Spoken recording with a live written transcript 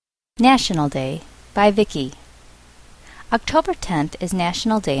National Day by Vicky. October 10th is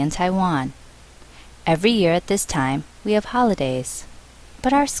National Day in Taiwan. Every year at this time, we have holidays.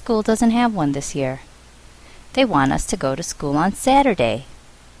 But our school doesn't have one this year. They want us to go to school on Saturday.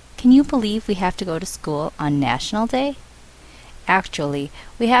 Can you believe we have to go to school on National Day? Actually,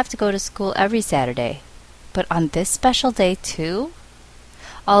 we have to go to school every Saturday. But on this special day too?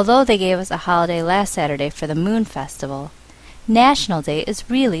 Although they gave us a holiday last Saturday for the Moon Festival, National Day is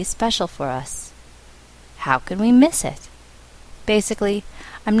really special for us. How can we miss it? Basically,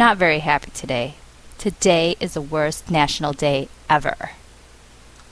 I'm not very happy today. Today is the worst National Day ever.